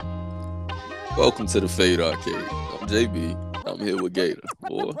Welcome to the Fade Arcade. I'm JB. I'm here with Gator,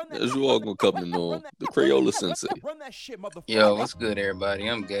 or as you all gonna come to know him, the Crayola Sensei. Yo, what's good, everybody?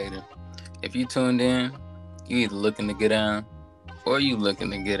 I'm Gator. If you tuned in, you either looking to get down or you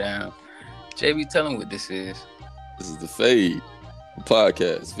looking to get down. JB, tell them what this is. This is the Fade, a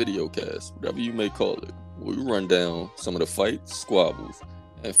podcast, video cast, whatever you may call it, where we run down some of the fights, squabbles,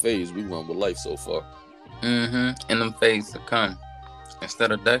 and fades we run with life so far. And them fades to come.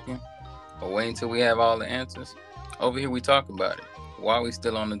 Instead of ducking or waiting till we have all the answers, over here we talk about it while we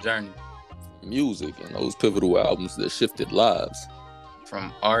still on the journey. Music and those pivotal albums that shifted lives.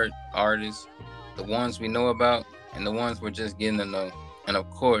 From art, artists, the ones we know about, and the ones we're just getting to know. And of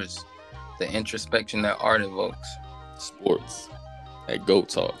course, the introspection that art evokes. Sports, at GOAT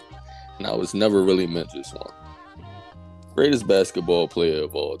Talk, and I was never really meant just one. Greatest basketball player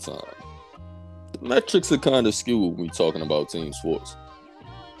of all time. The metrics are kind of skewed when we talking about team sports.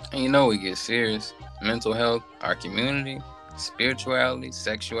 And you know we get serious. Mental health, our community, spirituality,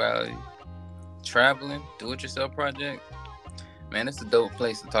 sexuality, traveling, do-it-yourself project. Man, it's a dope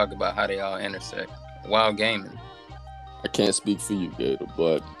place to talk about how they all intersect while gaming. I can't speak for you, Gator,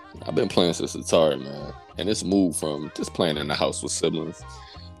 but I've been playing since Atari, man. And it's moved from just playing in the house with siblings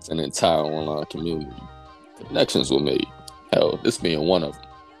to an entire online community. Connections were made. Hell, this being one of them.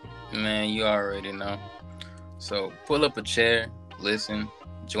 Man, you already know. So pull up a chair, listen,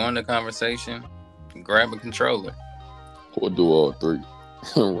 join the conversation, grab a controller. Or do all three.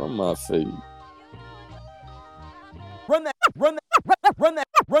 Run my fade. Run that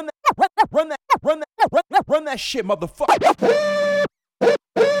shit, motherfucker.